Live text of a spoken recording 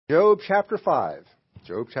Job chapter 5.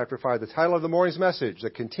 Job chapter 5, the title of the morning's message, The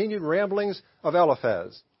Continued Ramblings of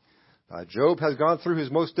Eliphaz. Job has gone through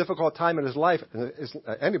his most difficult time in his life,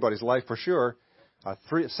 anybody's life for sure.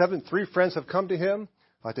 Three friends have come to him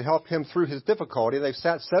to help him through his difficulty. They've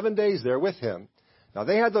sat 7 days there with him. Now,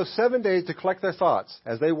 they had those 7 days to collect their thoughts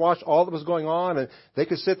as they watched all that was going on, and they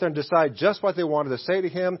could sit there and decide just what they wanted to say to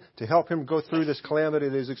him to help him go through this calamity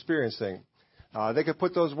that he's experiencing. They could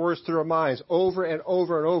put those words through their minds over and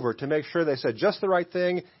over and over to make sure they said just the right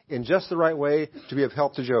thing in just the right way to be of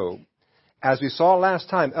help to Job. As we saw last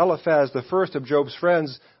time, Eliphaz, the first of Job's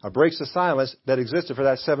friends, breaks the silence that existed for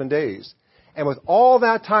that 7 days. And with all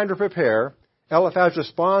that time to prepare, Eliphaz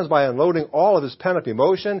responds by unloading all of his pent-up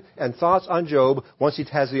emotion and thoughts on Job once he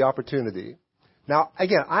has the opportunity. Now,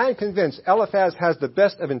 again, I am convinced Eliphaz has the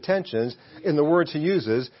best of intentions in the words he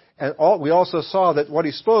uses, and we also saw that what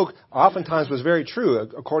he spoke oftentimes was very true,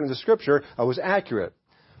 according to Scripture, was accurate.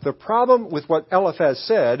 The problem with what Eliphaz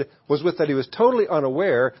said was that he was totally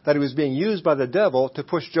unaware that he was being used by the devil to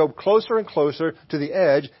push Job closer and closer to the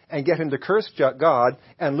edge and get him to curse God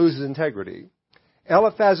and lose his integrity.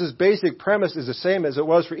 Eliphaz's basic premise is the same as it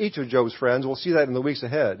was for each of Job's friends. We'll see that in the weeks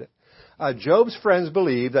ahead. Job's friends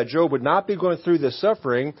believed that Job would not be going through this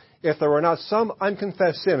suffering if there were not some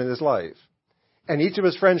unconfessed sin in his life. And each of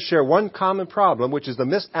his friends share one common problem, which is the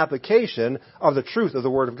misapplication of the truth of the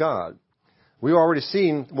Word of God. We've already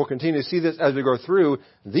seen, we'll continue to see this as we go through,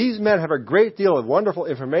 these men have a great deal of wonderful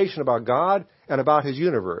information about God and about His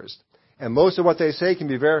universe. And most of what they say can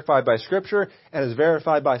be verified by Scripture and is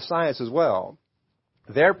verified by science as well.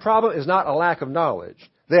 Their problem is not a lack of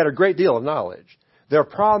knowledge. They had a great deal of knowledge. Their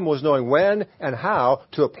problem was knowing when and how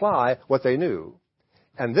to apply what they knew.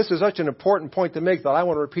 And this is such an important point to make that I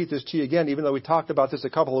want to repeat this to you again, even though we talked about this a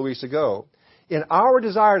couple of weeks ago. In our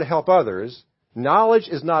desire to help others, knowledge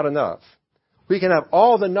is not enough. We can have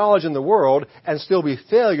all the knowledge in the world and still be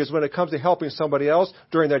failures when it comes to helping somebody else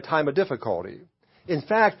during their time of difficulty. In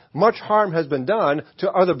fact, much harm has been done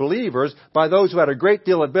to other believers by those who had a great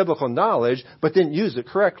deal of biblical knowledge but didn't use it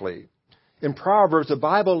correctly. In Proverbs, the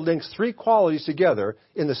Bible links three qualities together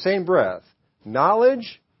in the same breath: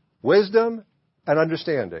 knowledge, wisdom, and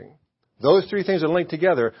understanding. Those three things are linked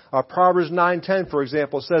together. Proverbs 9:10, for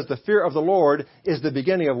example, says, "The fear of the Lord is the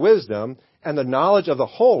beginning of wisdom, and the knowledge of the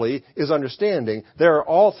holy is understanding." There are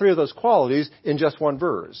all three of those qualities in just one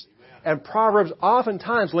verse. And Proverbs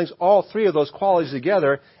oftentimes links all three of those qualities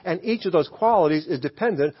together, and each of those qualities is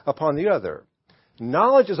dependent upon the other.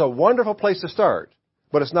 Knowledge is a wonderful place to start,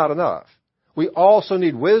 but it's not enough. We also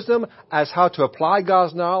need wisdom as how to apply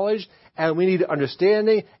God's knowledge, and we need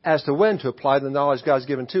understanding as to when to apply the knowledge God's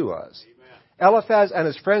given to us. Amen. Eliphaz and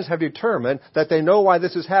his friends have determined that they know why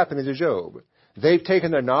this is happening to Job. They've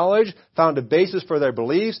taken their knowledge, found a basis for their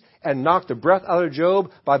beliefs, and knocked the breath out of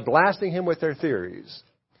Job by blasting him with their theories.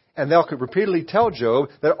 And they'll repeatedly tell Job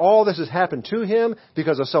that all this has happened to him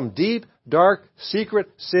because of some deep, dark, secret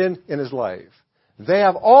sin in his life. They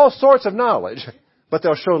have all sorts of knowledge, but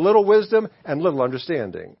they'll show little wisdom and little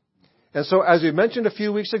understanding. And so, as we mentioned a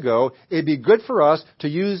few weeks ago, it'd be good for us to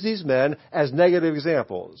use these men as negative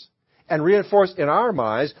examples and reinforce in our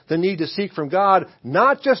minds the need to seek from God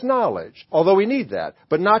not just knowledge, although we need that,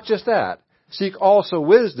 but not just that. Seek also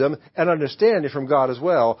wisdom and understanding from God as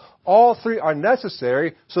well. All three are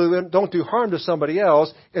necessary so that we don't do harm to somebody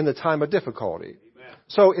else in the time of difficulty. Amen.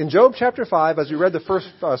 So in Job chapter 5, as we read the first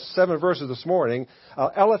 7 verses this morning,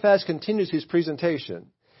 Eliphaz continues his presentation.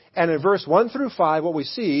 And in verse 1 through 5, what we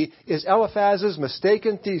see is Eliphaz's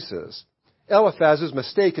mistaken thesis. Eliphaz's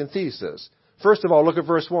mistaken thesis. First of all, look at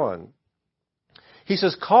verse 1. He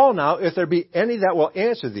says, "Call now if there be any that will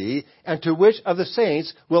answer thee, and to which of the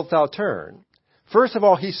saints wilt thou turn?" First of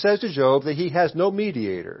all, he says to Job that he has no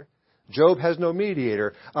mediator. Job has no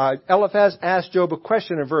mediator. Eliphaz asked Job a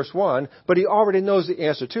question in verse 1, but he already knows the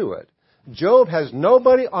answer to it. Job has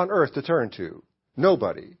nobody on earth to turn to.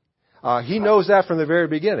 Nobody. He knows that from the very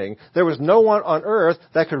beginning. There was no one on earth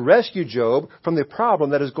that could rescue Job from the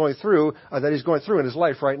problem that he's going through in his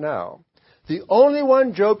life right now. The only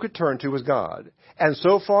one Job could turn to was God. And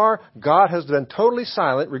so far, God has been totally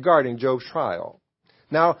silent regarding Job's trial.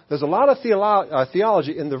 Now, there's a lot of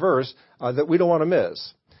theology in the verse that we don't want to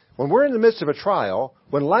miss. When we're in the midst of a trial,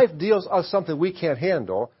 when life deals us something we can't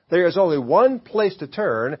handle, there is only one place to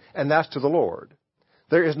turn, and that's to the Lord.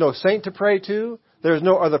 There is no saint to pray to. There is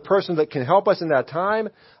no other person that can help us in that time.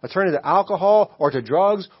 Turning to alcohol or to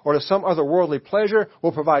drugs or to some other worldly pleasure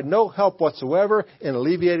will provide no help whatsoever in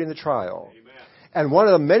alleviating the trial. Amen. And one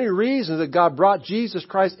of the many reasons that God brought Jesus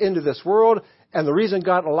Christ into this world, and the reason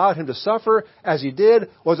God allowed him to suffer as he did,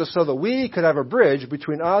 was so that we could have a bridge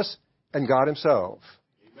between us and God himself.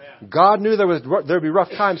 Amen. God knew there would be rough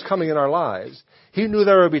times coming in our lives. He knew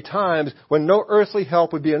there would be times when no earthly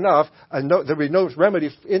help would be enough, and there would be no remedy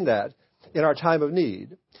in that in our time of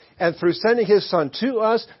need. And through sending His Son to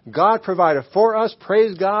us, God provided for us,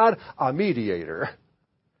 praise God, a mediator.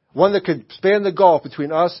 One that could span the gulf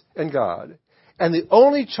between us and God. And the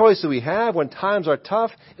only choice that we have when times are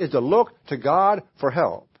tough is to look to God for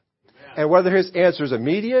help. And whether His answer is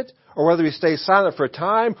immediate, or whether we stay silent for a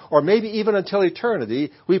time, or maybe even until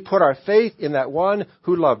eternity, we put our faith in that one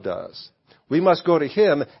who loved us. We must go to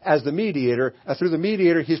Him as the mediator, and through the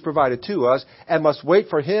mediator He's provided to us, and must wait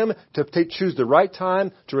for Him to choose the right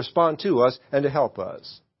time to respond to us and to help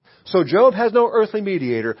us. So Job has no earthly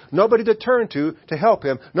mediator, nobody to turn to help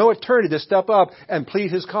him, no attorney to step up and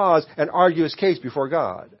plead his cause and argue his case before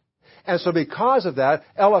God. And so because of that,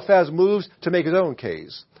 Eliphaz moves to make his own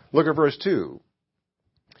case. Look at verse 2.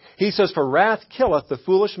 He says, "For wrath killeth the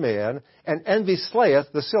foolish man, and envy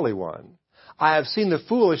slayeth the silly one. I have seen the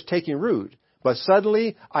foolish taking root, but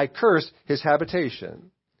suddenly I curse his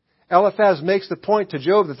habitation." Eliphaz makes the point to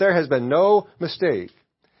Job that there has been no mistake.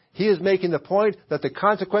 He is making the point that the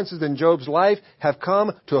consequences in Job's life have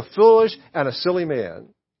come to a foolish and a silly man.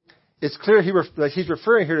 It's clear that he's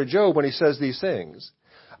referring here to Job when he says these things.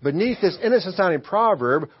 Beneath this innocent-sounding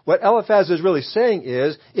proverb, what Eliphaz is really saying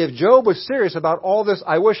is, if Job was serious about all this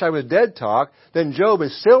 "I wish I was dead" talk, then Job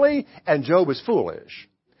is silly and Job is foolish.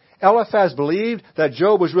 Eliphaz believed that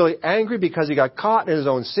Job was really angry because he got caught in his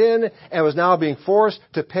own sin and was now being forced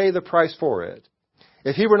to pay the price for it.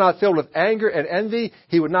 If he were not filled with anger and envy,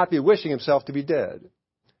 he would not be wishing himself to be dead.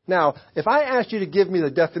 Now, if I asked you to give me the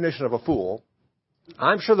definition of a fool,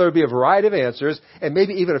 I'm sure there would be a variety of answers, and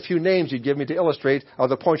maybe even a few names you'd give me to illustrate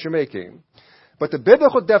the point you're making. But the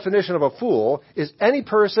biblical definition of a fool is any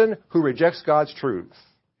person who rejects God's truth.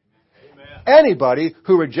 Amen. Anybody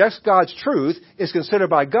who rejects God's truth is considered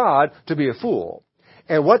by God to be a fool.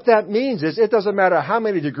 And what that means is it doesn't matter how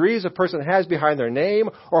many degrees a person has behind their name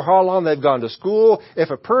or how long they've gone to school. If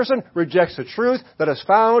a person rejects the truth that is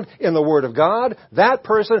found in the Word of God, that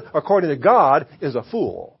person, according to God, is a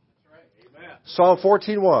fool. Psalm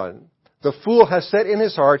 14:1, "The fool has said in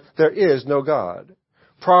his heart, there is no God."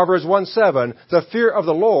 Proverbs 1:7, "The fear of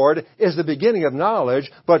the Lord is the beginning of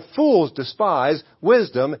knowledge, but fools despise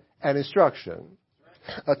wisdom and instruction."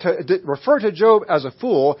 To refer to Job as a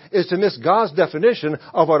fool is to miss God's definition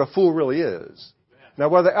of what a fool really is. Now,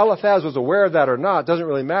 whether Eliphaz was aware of that or not doesn't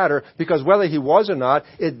really matter, because whether he was or not,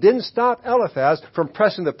 it didn't stop Eliphaz from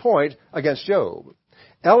pressing the point against Job.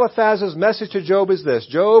 Eliphaz's message to Job is this: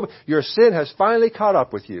 Job, your sin has finally caught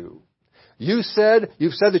up with you. You've said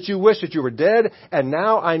that you wish that you were dead, and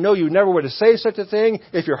now I know you never would have said such a thing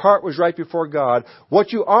if your heart was right before God.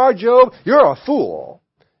 What you are, Job, you're a fool.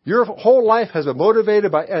 Your whole life has been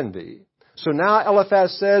motivated by envy. So now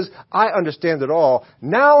Eliphaz says, I understand it all.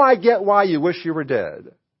 Now I get why you wish you were dead.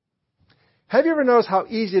 Have you ever noticed how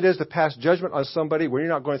easy it is to pass judgment on somebody when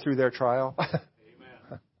you're not going through their trial?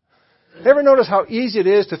 Ever notice how easy it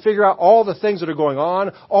is to figure out all the things that are going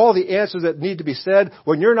on, all the answers that need to be said,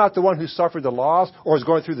 when you're not the one who suffered the loss or is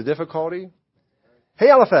going through the difficulty? Hey,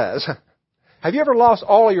 Eliphaz, have you ever lost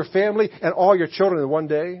all of your family and all your children in one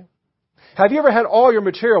day? Have you ever had all your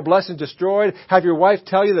material blessings destroyed? Have your wife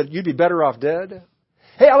tell you that you'd be better off dead?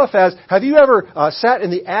 Hey, Eliphaz, have you ever sat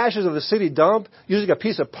in the ashes of the city dump using a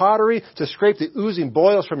piece of pottery to scrape the oozing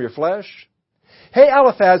boils from your flesh? Hey,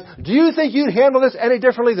 Eliphaz, do you think you'd handle this any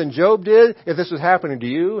differently than Job did if this was happening to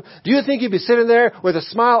you? Do you think you'd be sitting there with a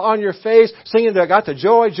smile on your face, singing, I got the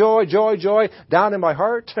joy, joy, joy, joy down in my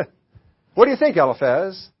heart? What do you think,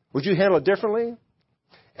 Eliphaz? Would you handle it differently?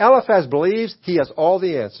 Eliphaz believes he has all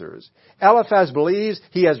the answers. Eliphaz believes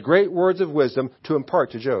he has great words of wisdom to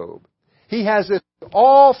impart to Job. He has this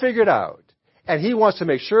all figured out, and he wants to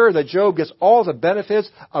make sure that Job gets all the benefits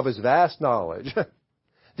of his vast knowledge.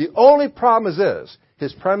 The only problem is this: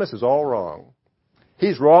 his premise is all wrong.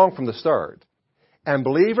 He's wrong from the start. And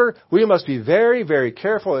believer, we must be very, very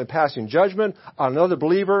careful in passing judgment on another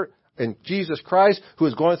believer in Jesus Christ who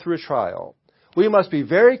is going through a trial. We must be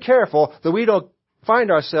very careful that we don't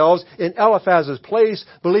find ourselves in Eliphaz's place,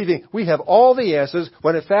 believing we have all the answers,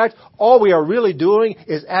 when in fact all we are really doing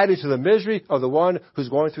is adding to the misery of the one who's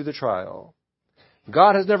going through the trial.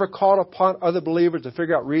 God has never called upon other believers to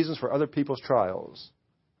figure out reasons for other people's trials.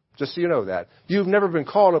 Just so you know that. You've never been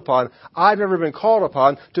called upon, I've never been called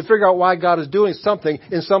upon to figure out why God is doing something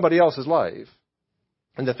in somebody else's life.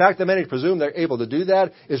 And the fact that many presume they're able to do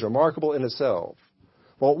that is remarkable in itself.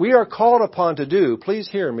 What we are called upon to do, please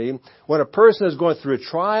hear me, when a person is going through a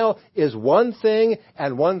trial is one thing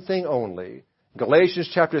and one thing only: Galatians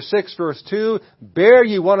chapter 6, verse 2, bear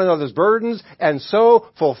ye one another's burdens, and so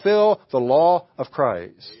fulfill the law of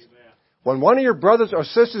Christ. Amen. When one of your brothers or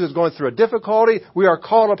sisters is going through a difficulty, we are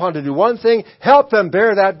called upon to do one thing: help them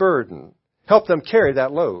bear that burden. Help them carry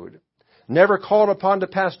that load. Never called upon to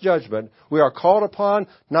pass judgment. We are called upon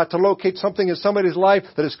not to locate something in somebody's life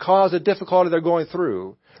that has caused a difficulty they're going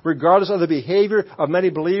through. Regardless of the behavior of many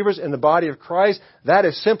believers in the body of Christ, that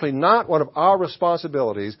is simply not one of our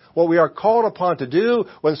responsibilities. What we are called upon to do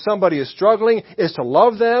when somebody is struggling is to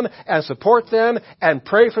love them and support them and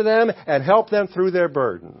pray for them and help them through their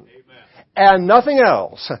burden. Amen. And nothing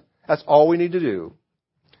else. That's all we need to do.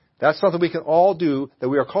 That's something we can all do, that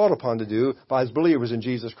we are called upon to do by as believers in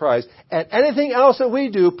Jesus Christ. And anything else that we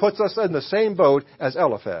do puts us in the same boat as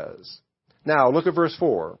Eliphaz. Now, look at verse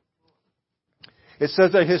 4. It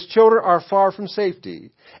says that his children are far from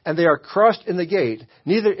safety, and they are crushed in the gate,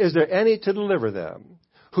 neither is there any to deliver them.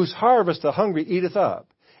 Whose harvest the hungry eateth up,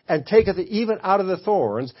 and taketh it even out of the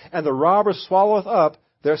thorns, and the robber swalloweth up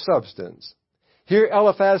their substance. Here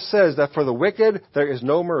Eliphaz says that for the wicked there is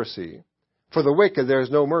no mercy. For the wicked there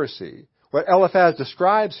is no mercy. What Eliphaz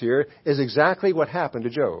describes here is exactly what happened to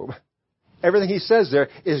Job. Everything he says there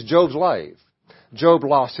is Job's life. Job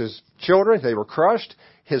lost his children, they were crushed.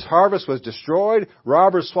 His harvest was destroyed.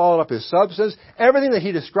 Robbers swallowed up his substance. Everything that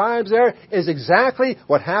he describes there is exactly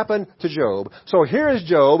what happened to Job. So here is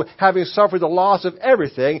Job having suffered the loss of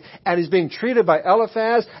everything, and he's being treated by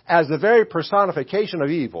Eliphaz as the very personification of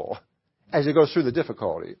evil as he goes through the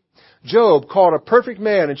difficulty. Job, called a perfect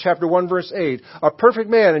man in chapter 1 verse 8, a perfect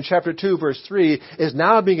man in chapter 2 verse 3, is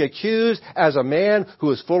now being accused as a man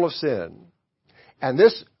who is full of sin. And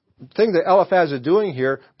this thing that Eliphaz is doing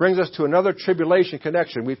here brings us to another tribulation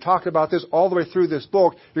connection. We've talked about this all the way through this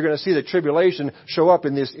book. You're going to see the tribulation show up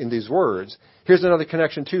in these words. Here's another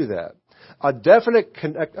connection to that. A definite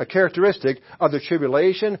a characteristic of the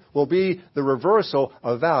tribulation will be the reversal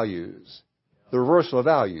of values. The reversal of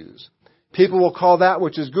values. People will call that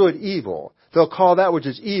which is good evil. They'll call that which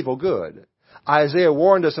is evil good. Isaiah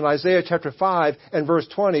warned us in Isaiah chapter 5 and verse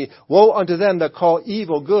 20, woe unto them that call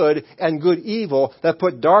evil good and good evil, that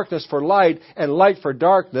put darkness for light and light for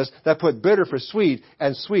darkness, that put bitter for sweet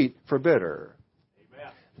and sweet for bitter.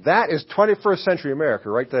 Amen. That is 21st century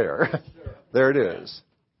America right there. Sure. There it is.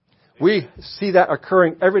 We see that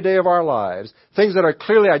occurring every day of our lives. Things that are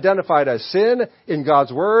clearly identified as sin in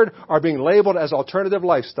God's Word are being labeled as alternative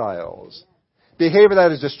lifestyles. Behavior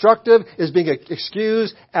that is destructive is being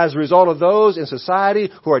excused as a result of those in society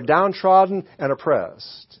who are downtrodden and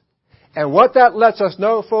oppressed. And what that lets us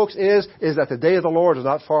know, folks, is that the day of the Lord is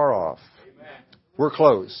not far off. Amen. We're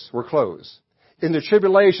close. We're close. In the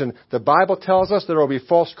tribulation, the Bible tells us there will be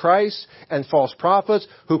false Christs and false prophets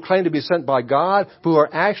who claim to be sent by God, who are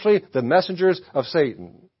actually the messengers of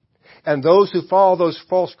Satan. And those who follow those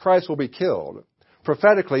false Christs will be killed.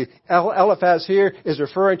 Prophetically, Eliphaz here is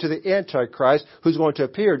referring to the Antichrist who's going to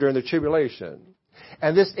appear during the tribulation.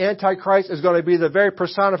 And this Antichrist is going to be the very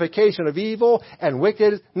personification of evil and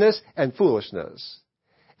wickedness and foolishness.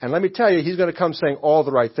 And let me tell you, he's going to come saying all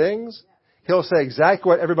the right things. He'll say exactly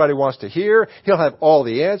what everybody wants to hear. He'll have all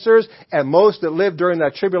the answers. And most that live during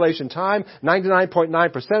that tribulation time,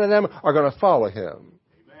 99.9% of them are going to follow him.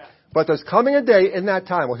 Amen. But there's coming a day in that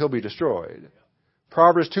time when he'll be destroyed.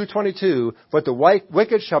 Proverbs 2:22, but the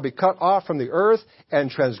wicked shall be cut off from the earth, and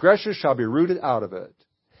transgressors shall be rooted out of it.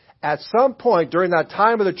 At some point during that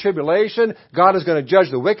time of the tribulation, God is going to judge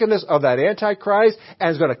the wickedness of that Antichrist, and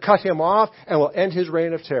is going to cut him off, and will end his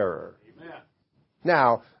reign of terror. Amen.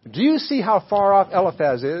 Now, do you see how far off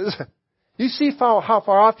Eliphaz is? You see how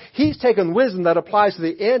far off? He's taken wisdom that applies to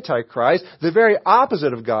the Antichrist, the very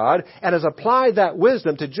opposite of God, and has applied that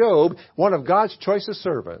wisdom to Job, one of God's choicest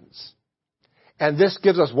servants. And this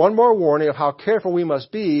gives us one more warning of how careful we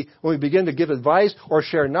must be when we begin to give advice or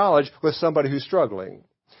share knowledge with somebody who's struggling.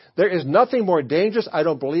 There is nothing more dangerous, I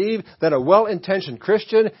don't believe, than a well-intentioned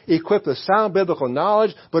Christian equipped with sound biblical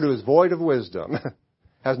knowledge, but who is void of wisdom,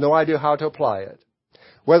 has no idea how to apply it.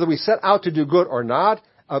 Whether we set out to do good or not,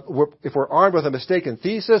 if we're armed with a mistaken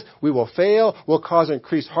thesis, we will fail, will cause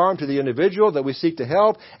increased harm to the individual that we seek to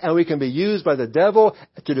help, and we can be used by the devil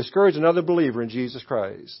to discourage another believer in Jesus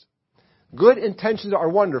Christ. Good intentions are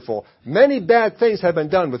wonderful. Many bad things have been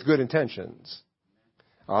done with good intentions.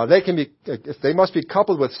 They must be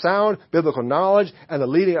coupled with sound biblical knowledge and the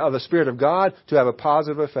leading of the Spirit of God to have a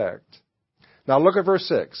positive effect. Now look at verse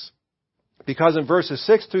 6. Because in verses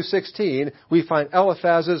 6 through 16, we find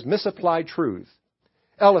Eliphaz's misapplied truth.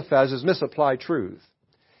 Eliphaz's misapplied truth.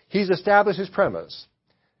 He's established his premise.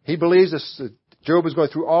 He believes Job is going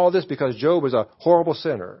through all this because Job is a horrible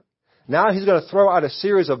sinner. Now he's going to throw out a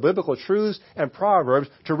series of biblical truths and proverbs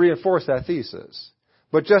to reinforce that thesis.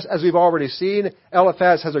 But just as we've already seen,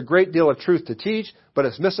 Eliphaz has a great deal of truth to teach, but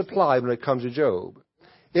it's misapplied when it comes to Job.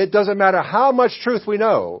 It doesn't matter how much truth we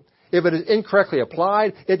know. If it is incorrectly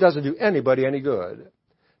applied, it doesn't do anybody any good.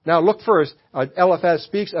 Now look first, Eliphaz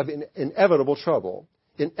speaks of inevitable trouble.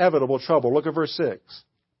 Inevitable trouble. Look at verse 6.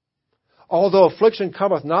 Although affliction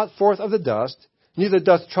cometh not forth of the dust, neither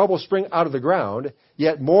doth trouble spring out of the ground,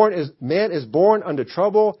 yet man is born unto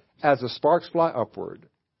trouble as the sparks fly upward.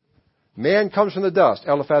 Man comes from the dust.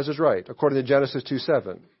 Eliphaz is right, according to Genesis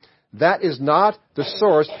 2:7. That is not the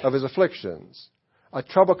source of his afflictions.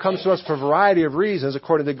 Trouble comes to us for a variety of reasons,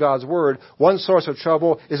 according to God's Word. One source of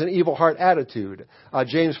trouble is an evil heart attitude.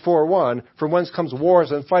 James 4:1, from whence comes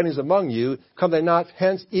wars and fightings among you? Come they not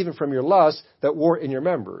hence even from your lusts that war in your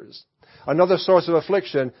members? Another source of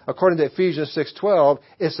affliction, according to Ephesians 6:12,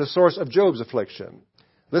 is the source of Job's affliction.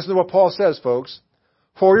 Listen to what Paul says, folks.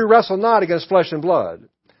 For we wrestle not against flesh and blood,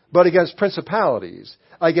 but against principalities,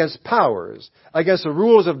 against powers, against the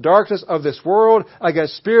rulers of darkness of this world,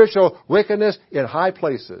 against spiritual wickedness in high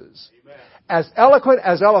places. Amen. As eloquent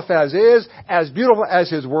as Eliphaz is, as beautiful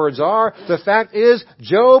as his words are, the fact is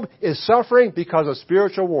Job is suffering because of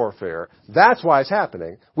spiritual warfare. That's why it's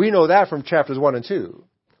happening. We know that from chapters 1 and 2.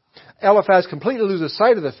 Eliphaz completely loses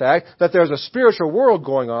sight of the fact that there's a spiritual world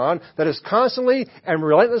going on that is constantly and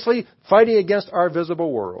relentlessly fighting against our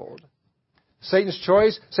visible world. Satan's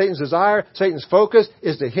choice, Satan's desire, Satan's focus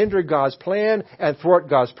is to hinder God's plan and thwart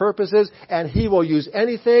God's purposes, and he will use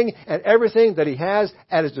anything and everything that he has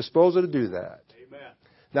at his disposal to do that. Amen.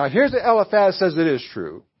 Now here's what Eliphaz says it is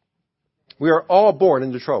true. We are all born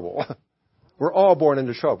into trouble. We're all born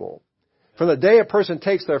into trouble. From the day a person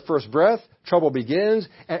takes their first breath, trouble begins,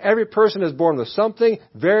 and every person is born with something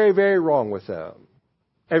very, very wrong with them.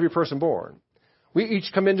 Every person born. We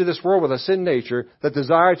each come into this world with a sin nature that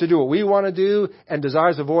desires to do what we want to do and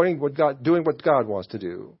desires avoiding doing what God wants to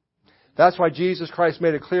do. That's why Jesus Christ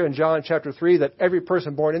made it clear in John chapter 3 that every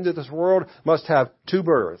person born into this world must have two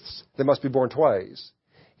births. They must be born twice.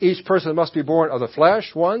 Each person must be born of the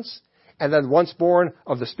flesh once, and then once born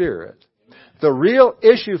of the Spirit. The real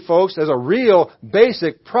issue, folks, is a real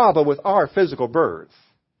basic problem with our physical birth.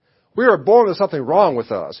 We are born with something wrong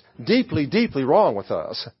with us. Deeply, deeply wrong with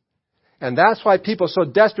us. And that's why people so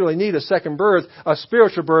desperately need a second birth, a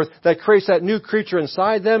spiritual birth that creates that new creature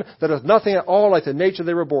inside them that is nothing at all like the nature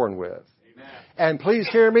they were born with. Amen. And please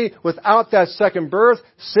hear me, without that second birth,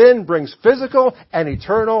 sin brings physical and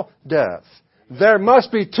eternal death. There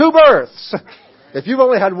must be two births. If you've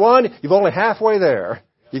only had one, you've only halfway there.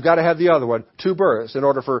 You've got to have the other one, two births, in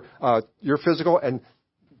order for your physical and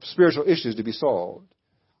spiritual issues to be solved.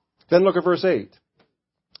 Then look at verse 8.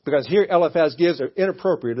 Because here Eliphaz gives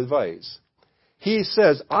inappropriate advice. He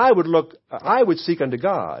says, I would seek unto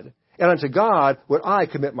God, and unto God would I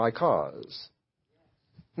commit my cause.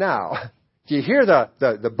 Now, do you hear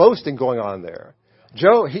the boasting going on there?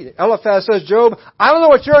 Eliphaz says, Job, I don't know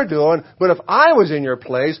what you're doing, but if I was in your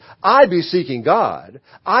place, I'd be seeking God.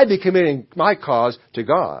 I'd be committing my cause to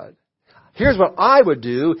God. Here's what I would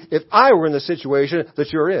do if I were in the situation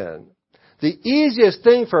that you're in. The easiest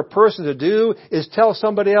thing for a person to do is tell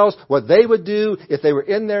somebody else what they would do if they were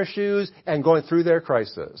in their shoes and going through their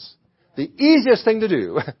crisis. The easiest thing to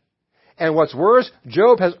do. And what's worse,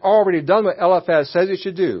 Job has already done what Eliphaz says he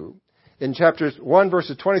should do. In chapters 1,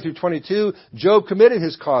 verses 20 through 22, Job committed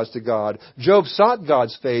his cause to God. Job sought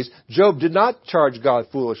God's face. Job did not charge God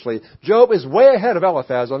foolishly. Job is way ahead of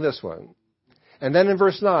Eliphaz on this one. And then in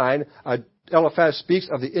verse 9, Eliphaz speaks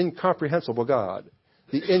of the incomprehensible God.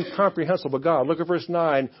 The incomprehensible God. Look at verse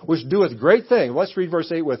 9, which doeth great things. Let's read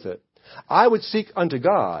verse 8 with it. I would seek unto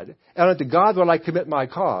God, and unto God will I commit my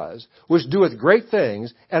cause, which doeth great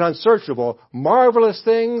things, and unsearchable, marvelous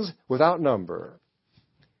things without number.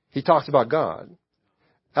 He talks about God.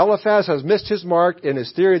 Eliphaz has missed his mark in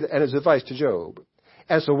his theory and his advice to Job.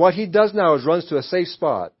 And so what he does now is runs to a safe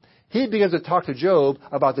spot. He begins to talk to Job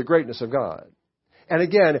about the greatness of God. And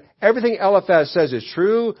again, everything Eliphaz says is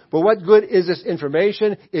true, but what good is this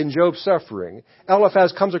information in Job's suffering?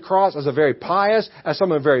 Eliphaz comes across as a very pious, as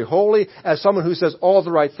someone very holy, as someone who says all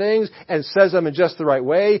the right things and says them in just the right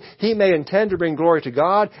way. He may intend to bring glory to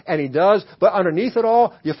God, and he does, but underneath it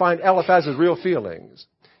all, you find Eliphaz's real feelings.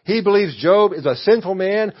 He believes Job is a sinful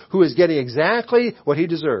man who is getting exactly what he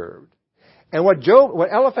deserved. And what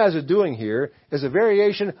Eliphaz is doing here is a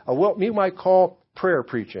variation of what we might call prayer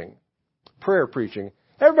preaching. Prayer preaching.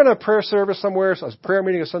 Ever been in a prayer service somewhere, a prayer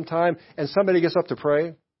meeting of some time, and somebody gets up to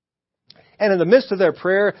pray? And in the midst of their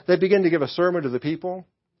prayer, they begin to give a sermon to the people?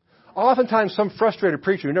 Oftentimes, some frustrated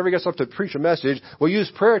preacher who never gets up to preach a message will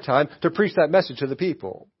use prayer time to preach that message to the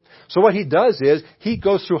people. So what he does is, he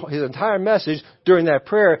goes through his entire message during that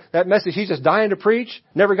prayer. That message he's just dying to preach,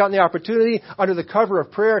 never gotten the opportunity. Under the cover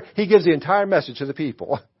of prayer, he gives the entire message to the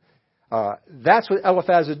people. That's what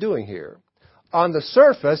Eliphaz is doing here. On the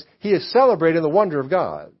surface, he is celebrating the wonder of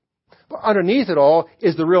God. But underneath it all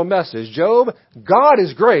is the real message. Job, God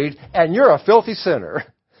is great, and you're a filthy sinner.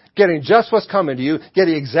 Getting just what's coming to you,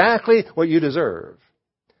 getting exactly what you deserve.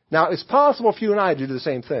 Now, it's possible for you and I to do the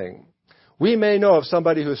same thing. We may know of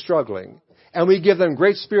somebody who is struggling, and we give them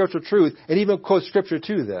great spiritual truth and even quote Scripture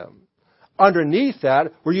to them. Underneath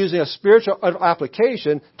that, we're using a spiritual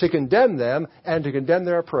application to condemn them and to condemn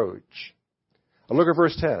their approach. Now look at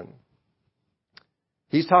verse 10.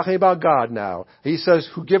 He's talking about God now. He says,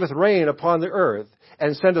 who giveth rain upon the earth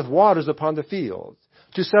and sendeth waters upon the fields,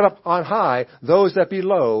 to set up on high those that be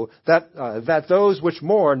low, that those which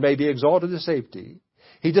mourn may be exalted to safety.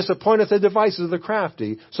 He disappointeth the devices of the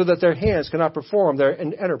crafty, so that their hands cannot perform their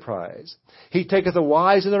enterprise. He taketh the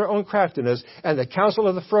wise in their own craftiness, and the counsel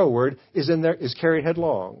of the froward is carried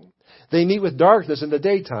headlong. They meet with darkness in the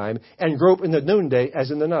daytime, and grope in the noonday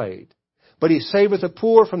as in the night. But he saveth the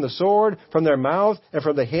poor from the sword, from their mouth, and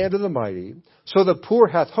from the hand of the mighty. So the poor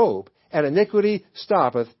hath hope, and iniquity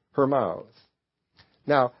stoppeth her mouth.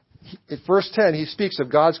 Now, in verse 10, he speaks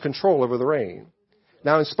of God's control over the rain.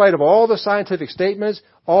 Now, in spite of all the scientific statements,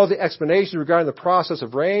 all the explanations regarding the process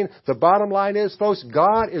of rain, the bottom line is, folks,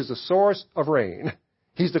 God is the source of rain.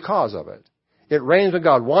 He's the cause of it. It rains when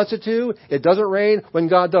God wants it to. It doesn't rain when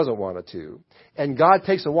God doesn't want it to. And God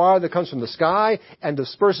takes the water that comes from the sky and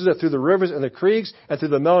disperses it through the rivers and the creeks and through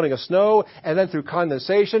the melting of snow, and then through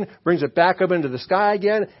condensation, brings it back up into the sky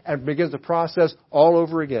again and begins the process all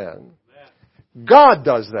over again. God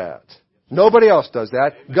does that. Nobody else does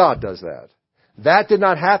that. God does that. That did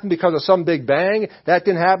not happen because of some big bang. That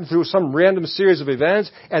didn't happen through some random series of events,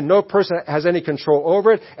 and no person has any control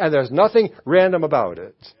over it, and there's nothing random about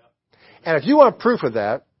it. And if you want proof of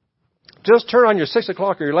that, just turn on your 6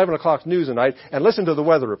 o'clock or your 11 o'clock news tonight and listen to the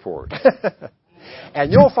weather report.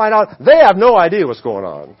 And you'll find out they have no idea what's going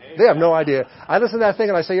on. They have no idea. I listen to that thing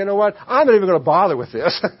and I say, you know what? I'm not even going to bother with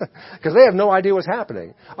this because they have no idea what's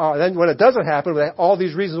happening. Then when it doesn't happen, they have all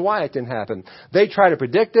these reasons why it didn't happen. They try to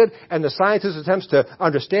predict it, and the scientist attempts to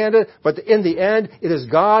understand it, but in the end, it is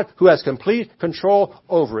God who has complete control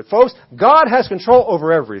over it. Folks, God has control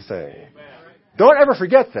over everything. Don't ever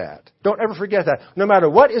forget that. Don't ever forget that. No matter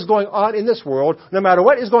what is going on in this world, no matter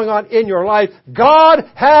what is going on in your life, God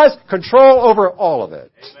has control over all of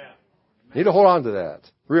it. Amen. You need to hold on to that.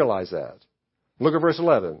 Realize that. Look at verse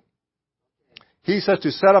 11. He says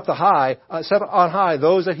to set on high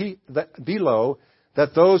those that be low,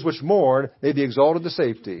 that those which mourn may be exalted to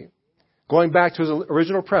safety. Going back to his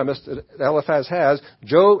original premise that Eliphaz has,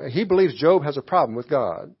 he believes Job has a problem with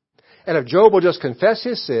God. And if Job will just confess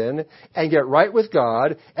his sin and get right with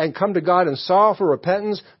God and come to God in sorrowful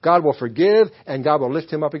repentance, God will forgive and God will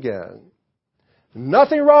lift him up again.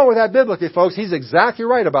 Nothing wrong with that biblically, folks. He's exactly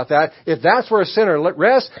right about that. If that's where a sinner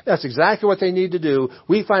rests, that's exactly what they need to do.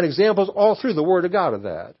 We find examples all through the Word of God of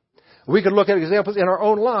that. We could look at examples in our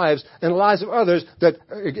own lives and the lives of others that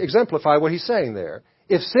exemplify what he's saying there.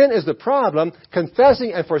 If sin is the problem,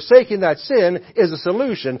 confessing and forsaking that sin is the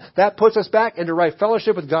solution. That puts us back into right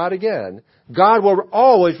fellowship with God again. God will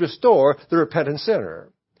always restore the repentant sinner.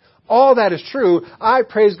 All that is true. I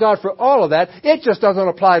praise God for all of that. It just doesn't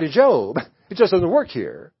apply to Job. It just doesn't work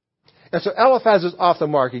here. And so Eliphaz is off the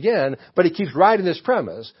mark again, but he keeps riding this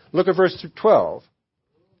premise. Look at verse 12.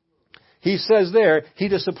 He says there, he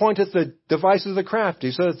disappointeth the devices of the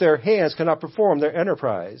crafty, so that their hands cannot perform their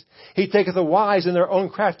enterprise. He taketh the wise in their own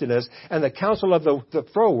craftiness, and the counsel of the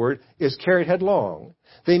froward is carried headlong.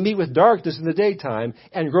 They meet with darkness in the daytime,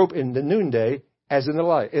 and grope in the noonday as in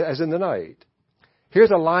the night.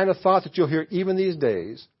 Here's a line of thought that you'll hear even these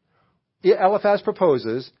days. Eliphaz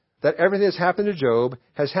proposes that everything that's happened to Job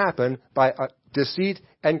has happened by deceit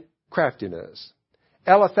and craftiness.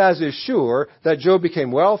 Eliphaz is sure that Job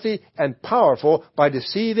became wealthy and powerful by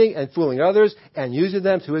deceiving and fooling others and using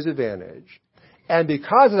them to his advantage. And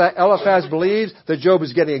because of that, Eliphaz believes that Job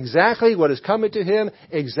is getting exactly what is coming to him,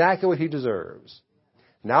 exactly what he deserves.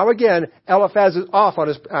 Now again, Eliphaz is off on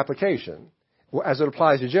his application as it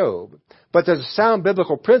applies to Job. But there's a sound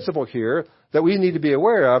biblical principle here that we need to be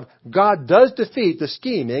aware of. God does defeat the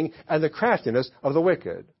scheming and the craftiness of the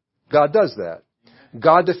wicked. God does that.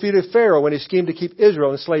 God defeated Pharaoh when he schemed to keep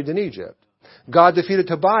Israel enslaved in Egypt. God defeated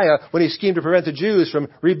Tobiah when he schemed to prevent the Jews from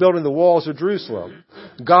rebuilding the walls of Jerusalem.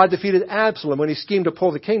 God defeated Absalom when he schemed to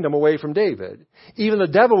pull the kingdom away from David. Even the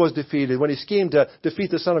devil was defeated when he schemed to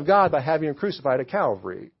defeat the Son of God by having him crucified at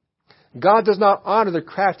Calvary. God does not honor the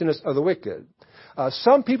craftiness of the wicked.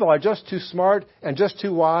 Some people are just too smart and just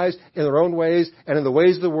too wise in their own ways and in the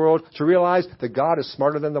ways of the world to realize that God is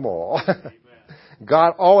smarter than them all.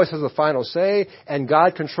 God always has the final say, and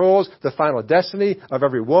God controls the final destiny of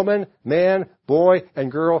every woman, man, boy,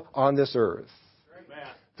 and girl on this earth. Amen.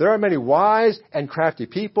 There are many wise and crafty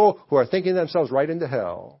people who are thinking themselves right into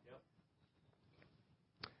hell.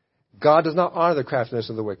 God does not honor the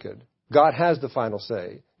craftiness of the wicked. God has the final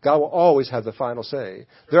say. God will always have the final say.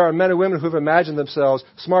 There are men and women who have imagined themselves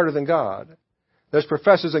smarter than God. There's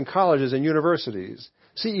professors in colleges and universities,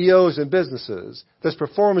 CEOs in businesses. There's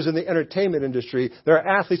performers in the entertainment industry. There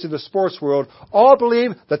are athletes in the sports world. All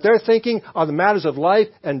believe that their thinking on the matters of life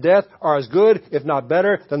and death are as good, if not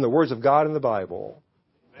better, than the words of God in the Bible.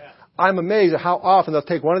 Amen. I'm amazed at how often they'll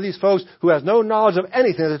take one of these folks who has no knowledge of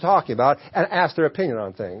anything that they're talking about and ask their opinion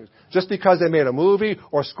on things, just because they made a movie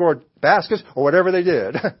or scored baskets or whatever they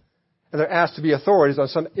did. And they're asked to be authorities on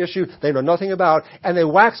some issue they know nothing about, and they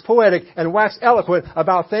wax poetic and wax eloquent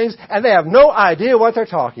about things, and they have no idea what they're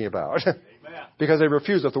talking about because they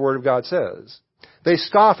refuse what the Word of God says. They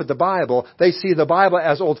scoff at the Bible. They see the Bible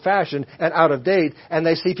as old-fashioned and out of date, and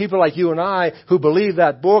they see people like you and I who believe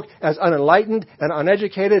that book as unenlightened and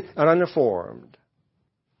uneducated and uninformed.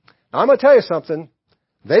 Now, I'm going to tell you something.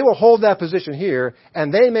 They will hold that position here,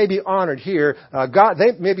 and they may be honored here.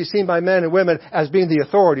 They may be seen by men and women as being the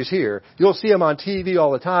authorities here. You'll see them on TV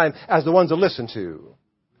all the time as the ones to listen to.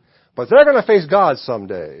 But they're going to face God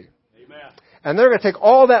someday. Amen. And they're going to take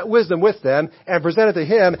all that wisdom with them and present it to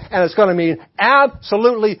Him, and it's going to mean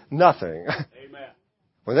absolutely nothing. Amen.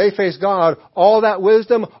 When they face God, all that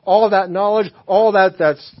wisdom, all that knowledge, all that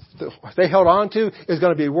they held on to is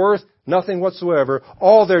going to be worth nothing whatsoever.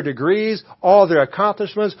 All their degrees, all their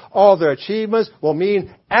accomplishments, all their achievements will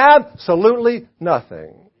mean absolutely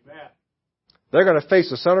nothing. Amen. They're going to face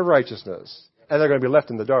the Son of Righteousness, and they're going to be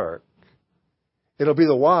left in the dark. It'll be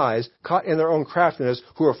the wise, caught in their own craftiness,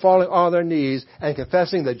 who are falling on their knees and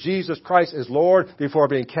confessing that Jesus Christ is Lord before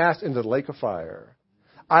being cast into the lake of fire.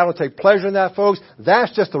 I don't take pleasure in that, folks.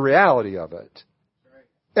 That's just the reality of it.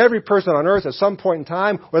 Every person on earth at some point in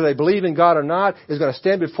time, whether they believe in God or not, is going to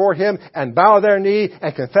stand before Him and bow their knee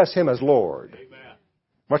and confess Him as Lord. Amen.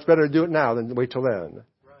 Much better to do it now than wait till then.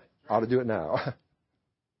 Right. Ought to do it now.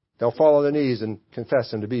 They'll fall on their knees and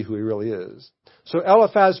confess Him to be who He really is. So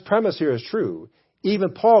Eliphaz's premise here is true.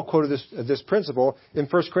 Even Paul quoted this principle in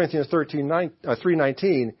 1 Corinthians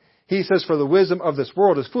 3:19. He says, "For the wisdom of this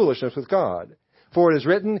world is foolishness with God. For it is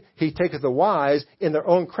written, He taketh the wise in their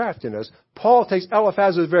own craftiness." Paul takes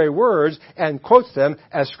Eliphaz's very words and quotes them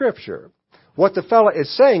as Scripture. What the fellow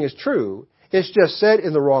is saying is true. It's just said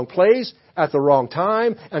in the wrong place, at the wrong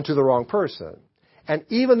time, and to the wrong person. And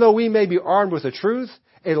even though we may be armed with the truth,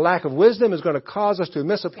 a lack of wisdom is going to cause us to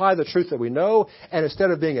misapply the truth that we know, and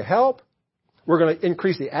instead of being a help, we're going to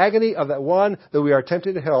increase the agony of that one that we are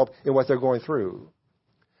attempting to help in what they're going through.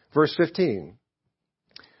 Verse 15.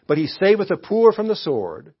 "But he saveth the poor from the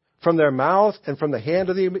sword, from their mouth, and from the hand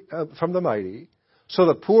of from the mighty. So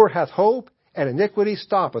the poor hath hope, and iniquity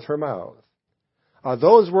stoppeth her mouth."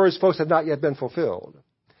 Those words, folks, have not yet been fulfilled.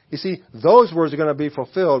 You see, those words are going to be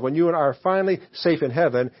fulfilled when you and I are finally safe in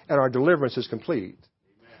heaven and our deliverance is complete.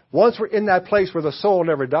 Amen. Once we're in that place where the soul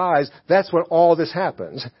never dies, that's when all this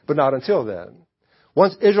happens, but not until then.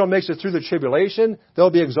 Once Israel makes it through the tribulation, they'll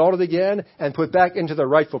be exalted again and put back into their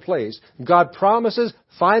rightful place. God promises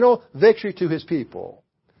final victory to His people.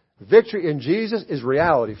 Victory in Jesus is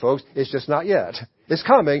reality, folks. It's just not yet. It's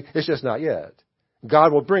coming. It's just not yet.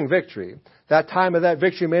 God will bring victory. That time of that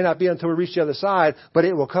victory may not be until we reach the other side, but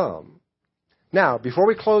it will come. Now, before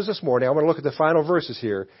we close this morning, I want to look at the final verses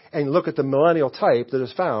here and look at the millennial type that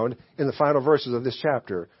is found in the final verses of this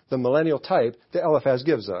chapter, the millennial type that Eliphaz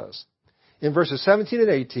gives us. In verses 17 and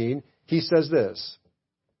 18, he says this,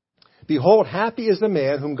 "Behold, happy is the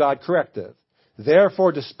man whom God correcteth.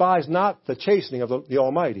 Therefore despise not the chastening of the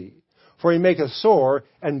Almighty. For He maketh sore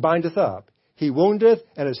and bindeth up. He woundeth,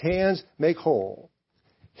 and His hands make whole."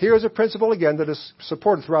 Here is a principle again that is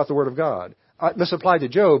supported throughout the Word of God. Misapplied to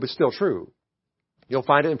Job, it's still true. You'll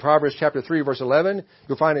find it in Proverbs chapter 3, verse 11.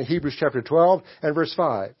 You'll find it in Hebrews chapter 12 and verse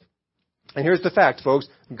 5. And here's the fact, folks.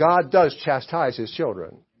 God does chastise His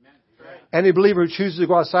children. Any believer who chooses to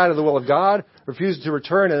go outside of the will of God, refuses to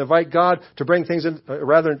return and invite God to bring things in,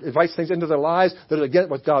 invites things into their lives that are against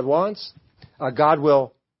what God wants, God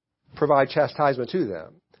will provide chastisement to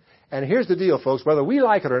them. And here's the deal, folks. Whether we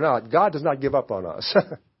like it or not, God does not give up on us.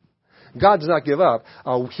 God does not give up.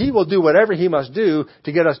 He will do whatever He must do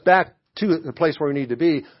to get us back to the place where we need to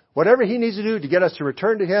be. Whatever He needs to do to get us to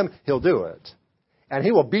return to Him, He'll do it. And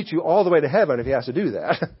He will beat you all the way to heaven if He has to do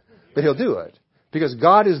that. But He'll do it. Because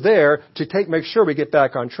God is there to make sure we get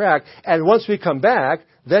back on track. And once we come back,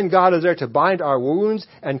 then God is there to bind our wounds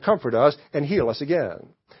and comfort us and heal us again.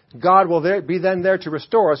 God will be then there to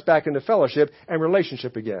restore us back into fellowship and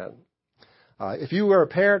relationship again. If you were a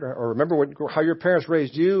parent or remember how your parents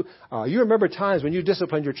raised you, you remember times when you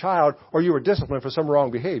disciplined your child or you were disciplined for some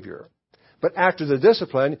wrong behavior. But after the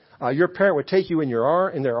discipline, your parent would take you in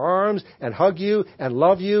their arms and hug you and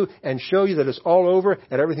love you and show you that it's all over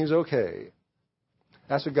and everything's okay.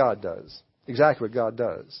 That's what God does. Exactly what God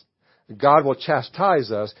does. God will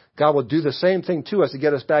chastise us. God will do the same thing to us to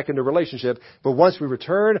get us back into relationship. But once we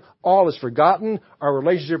return, all is forgotten. Our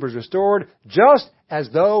relationship is restored just as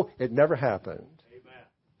though it never happened. Amen.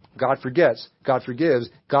 God forgets. God forgives.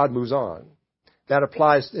 God moves on. That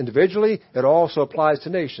applies individually. It also applies to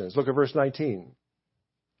nations. Look at verse 19.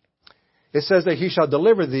 It says that He shall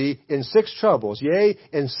deliver thee in 6 troubles. Yea,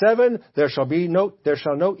 in 7 there shall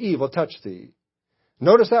no evil touch thee.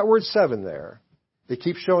 Notice that word 7 there. It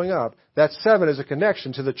keeps showing up. That 7 is a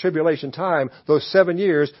connection to the tribulation time, those 7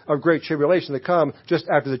 years of great tribulation that come just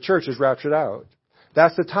after the church is raptured out.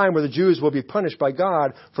 That's the time where the Jews will be punished by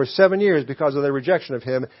God for 7 years because of their rejection of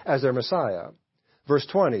Him as their Messiah. Verse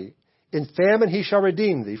 20, in famine He shall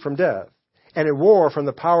redeem thee from death, and in war from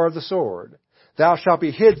the power of the sword. Thou shalt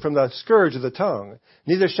be hid from the scourge of the tongue,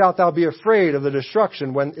 neither shalt thou be afraid of the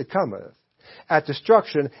destruction when it cometh. At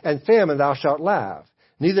destruction and famine thou shalt laugh.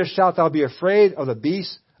 Neither shalt thou be afraid of the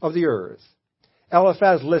beasts of the earth.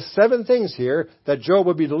 Eliphaz lists 7 things here that Job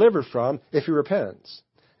would be delivered from if he repents.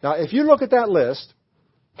 Now, if you look at that list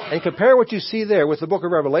and compare what you see there with the book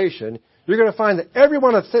of Revelation, you're going to find that every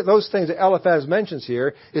one of those things that Eliphaz mentions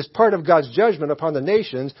here is part of God's judgment upon the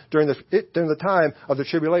nations during the time of the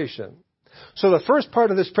tribulation. So the first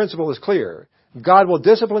part of this principle is clear. God will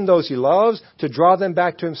discipline those He loves to draw them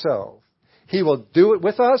back to Himself. He will do it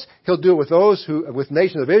with us. He'll do it with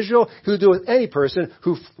nations of Israel. He'll do it with any person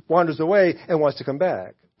who wanders away and wants to come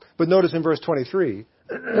back. But notice in verse 23,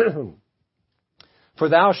 for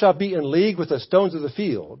thou shalt be in league with the stones of the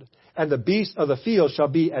field, and the beasts of the field shall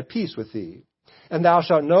be at peace with thee. And thou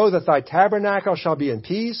shalt know that thy tabernacle shall be in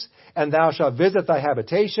peace, and thou shalt visit thy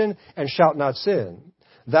habitation, and shalt not sin.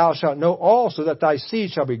 Thou shalt know also that thy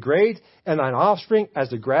seed shall be great, and thine offspring as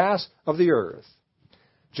the grass of the earth.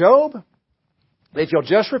 Job, if you'll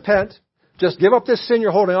just repent, just give up this sin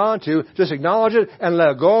you're holding on to, just acknowledge it and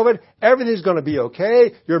let go of it, everything's going to be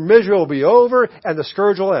okay, your misery will be over, and the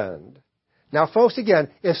scourge will end. Now, folks, again,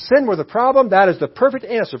 if sin were the problem, that is the perfect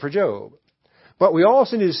answer for Job. But we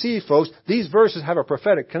also need to see, folks, these verses have a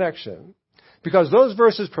prophetic connection. Because those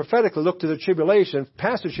verses prophetically look to the tribulation,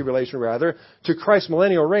 past the tribulation rather, to Christ's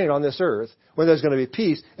millennial reign on this earth, when there's going to be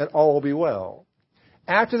peace and all will be well.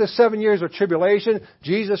 After the 7 years of tribulation,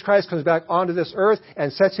 Jesus Christ comes back onto this earth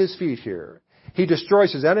and sets His feet here. He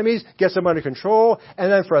destroys His enemies, gets them under control,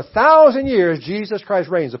 and then for 1,000 years, Jesus Christ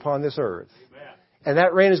reigns upon this earth. Amen. And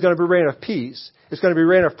that reign is going to be a reign of peace. It's going to be a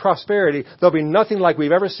reign of prosperity. There'll be nothing like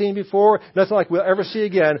we've ever seen before, nothing like we'll ever see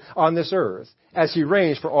again on this earth, as He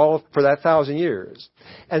reigns for that 1,000 years.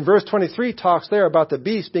 And verse 23 talks there about the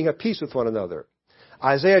beasts being at peace with one another.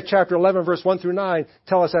 Isaiah chapter 11, verse 1 through 9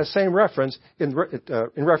 tell us that same reference in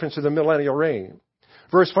reference to the millennial reign.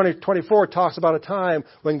 Verse 24 talks about a time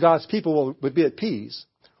when God's people would be at peace.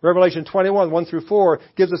 Revelation 21, 1 through 4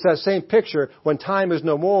 gives us that same picture when time is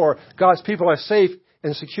no more. God's people are safe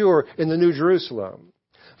and secure in the New Jerusalem.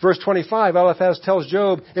 Verse 25, Eliphaz tells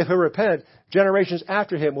Job, if he'll repent, generations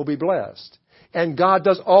after him will be blessed. And God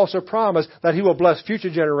does also promise that He will bless future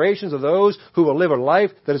generations of those who will live a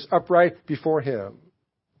life that is upright before Him.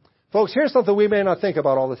 Folks, here's something we may not think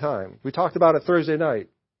about all the time. We talked about it Thursday night.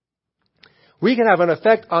 We can have an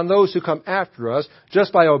effect on those who come after us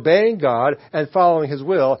just by obeying God and following His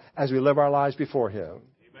will as we live our lives before Him.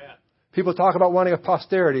 Amen. People talk about wanting a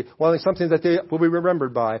posterity, wanting something that they will be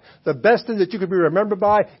remembered by. The best thing that you could be remembered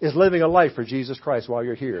by is living a life for Jesus Christ while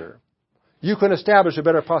you're here. You can establish a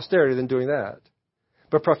better posterity than doing that.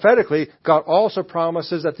 But prophetically, God also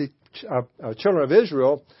promises that the children of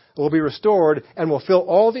Israel will be restored and will fill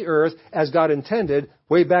all the earth as God intended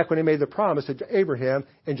way back when He made the promise to Abraham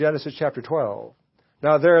in Genesis chapter 12.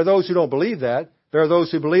 Now, there are those who don't believe that. There are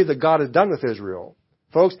those who believe that God is done with Israel.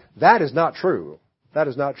 Folks, that is not true. That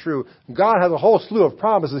is not true. God has a whole slew of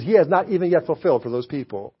promises He has not even yet fulfilled for those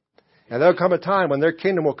people. And there'll come a time when their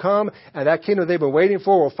kingdom will come, and that kingdom they've been waiting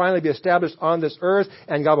for will finally be established on this earth,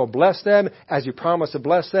 and God will bless them as He promised to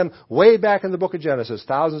bless them way back in the book of Genesis,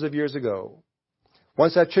 thousands of years ago.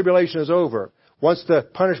 Once that tribulation is over, once the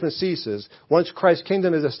punishment ceases, once Christ's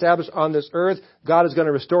kingdom is established on this earth, God is going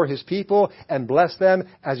to restore His people and bless them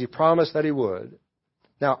as He promised that He would.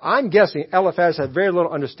 Now, I'm guessing Eliphaz had very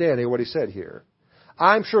little understanding of what he said here.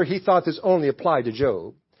 I'm sure he thought this only applied to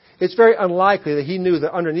Job. It's very unlikely that he knew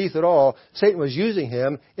that underneath it all, Satan was using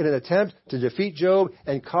him in an attempt to defeat Job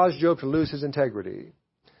and cause Job to lose his integrity.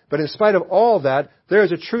 But in spite of all that, there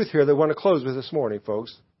is a truth here that I want to close with this morning,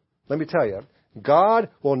 folks. Let me tell you, God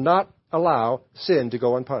will not allow sin to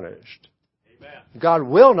go unpunished. Amen. God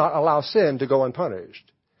will not allow sin to go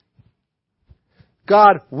unpunished.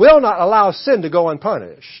 God will not allow sin to go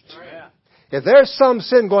unpunished. Amen. If there's some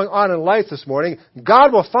sin going on in life this morning,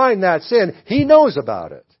 God will find that sin. He knows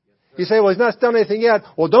about it. You say, well, He's not done anything yet.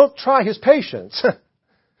 Well, don't try His patience.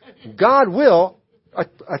 God will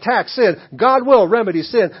attack sin. God will remedy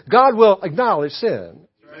sin. God will acknowledge sin.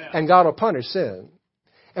 And God will punish sin.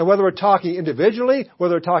 And whether we're talking individually,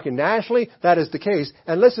 whether we're talking nationally, that is the case.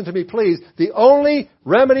 And listen to me, please. The only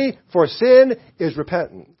remedy for sin is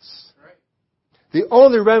repentance. The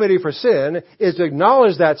only remedy for sin is to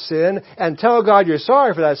acknowledge that sin and tell God you're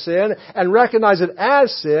sorry for that sin and recognize it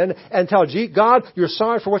as sin and tell God you're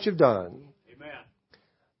sorry for what you've done. Amen.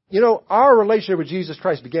 You know, our relationship with Jesus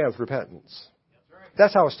Christ began with repentance.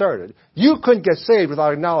 That's how it started. You couldn't get saved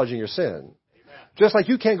without acknowledging your sin. Amen. Just like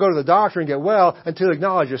you can't go to the doctor and get well until you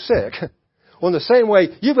acknowledge you're sick. Well, in the same way,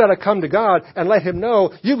 you've got to come to God and let Him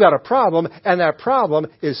know you've got a problem, and that problem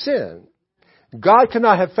is sin. God could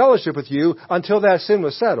not have fellowship with you until that sin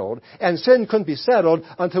was settled, and sin couldn't be settled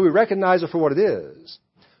until we recognize it for what it is.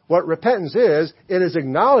 What repentance is, it is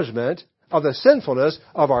acknowledgement of the sinfulness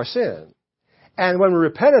of our sin. And when we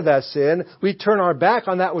repent of that sin, we turn our back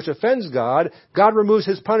on that which offends God. God removes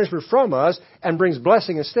His punishment from us and brings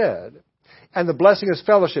blessing instead. And the blessing is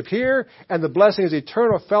fellowship here, and the blessing is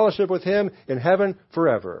eternal fellowship with Him in heaven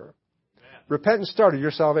forever. Amen. Repentance started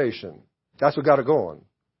your salvation. That's what got it going.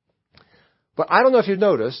 But I don't know if you've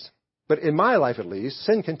noticed, but in my life at least,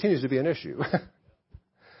 sin continues to be an issue.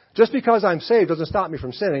 Just because I'm saved doesn't stop me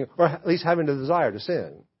from sinning, or at least having the desire to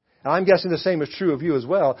sin. And I'm guessing the same is true of you as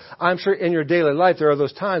well. I'm sure in your daily life there are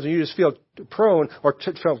those times when you just feel prone or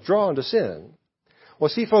feel drawn to sin. Well,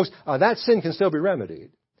 see, folks, that sin can still be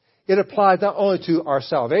remedied. It applies not only to our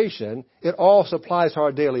salvation, it also applies to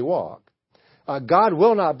our daily walk. God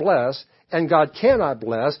will not bless, and God cannot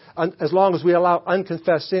bless as long as we allow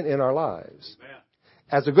unconfessed sin in our lives. Amen.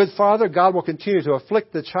 As a good father, God will continue to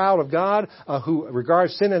afflict the child of God who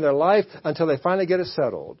regards sin in their life until they finally get it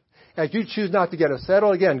settled. If you choose not to get it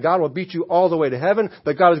settled, again, God will beat you all the way to heaven,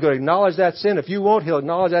 but God is going to acknowledge that sin. If you won't, He'll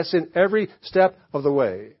acknowledge that sin every step of the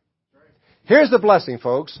way. Here's the blessing,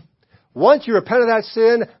 folks. Once you repent of that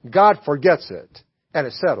sin, God forgets it, and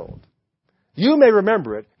it's settled. You may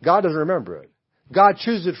remember it. God doesn't remember it. God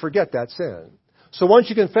chooses to forget that sin. So once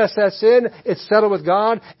you confess that sin, it's settled with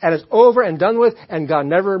God, and it's over and done with, and God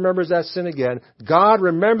never remembers that sin again. God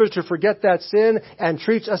remembers to forget that sin and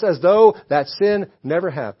treats us as though that sin never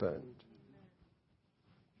happened.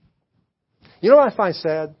 You know what I find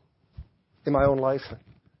sad in my own life?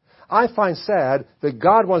 I find sad that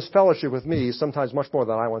God wants fellowship with me sometimes much more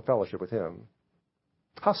than I want fellowship with Him.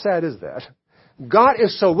 How sad is that? God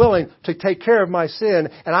is so willing to take care of my sin,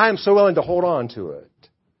 and I am so willing to hold on to it.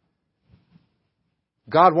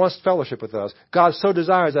 God wants fellowship with us. God so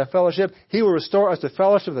desires that fellowship, He will restore us to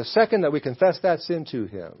fellowship the second that we confess that sin to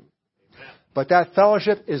Him. But that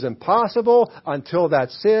fellowship is impossible until that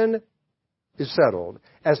sin is settled.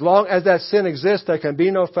 As long as that sin exists, there can be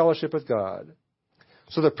no fellowship with God.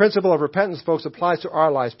 So the principle of repentance, folks, applies to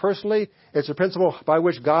our lives personally. It's a principle by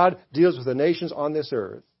which God deals with the nations on this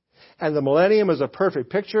earth. And the millennium is a perfect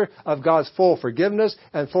picture of God's full forgiveness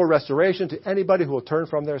and full restoration to anybody who will turn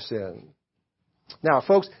from their sin. Now,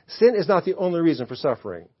 folks, sin is not the only reason for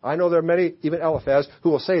suffering. I know there are many, even Eliphaz, who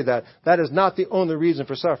will say that. That is not the only reason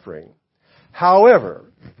for suffering.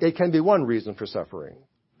 However, it can be one reason for suffering.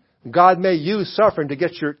 God may use suffering to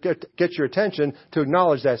get your attention to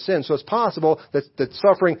acknowledge that sin. So it's possible that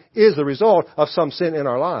suffering is the result of some sin in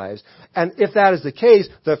our lives. And if that is the case,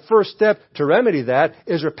 the first step to remedy that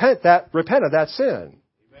is repent of that sin.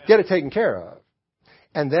 Amen. Get it taken care of.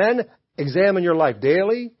 And then examine your life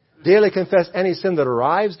daily. Daily confess any sin that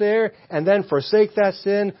arrives there. And then forsake that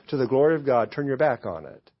sin to the glory of God. Turn your back on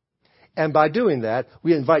it. And by doing that,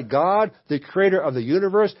 we invite God, the Creator of the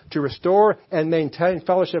universe, to restore and maintain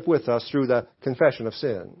fellowship with us through the confession of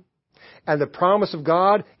sin. And the promise of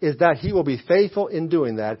God is that He will be faithful in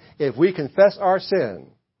doing that. If we confess our sin,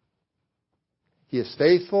 He is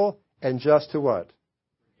faithful and just to what?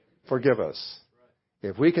 Forgive us.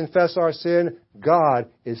 If we confess our sin, God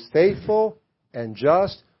is faithful and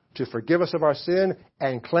just to forgive us of our sin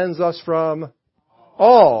and cleanse us from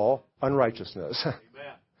all unrighteousness.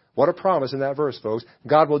 What a promise in that verse, folks.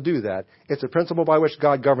 God will do that. It's a principle by which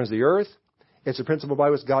God governs the earth. It's a principle by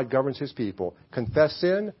which God governs His people. Confess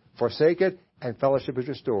sin, forsake it, and fellowship is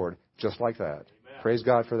restored. Just like that. Amen. Praise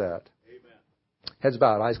God for that. Amen. Heads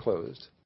bowed, eyes closed.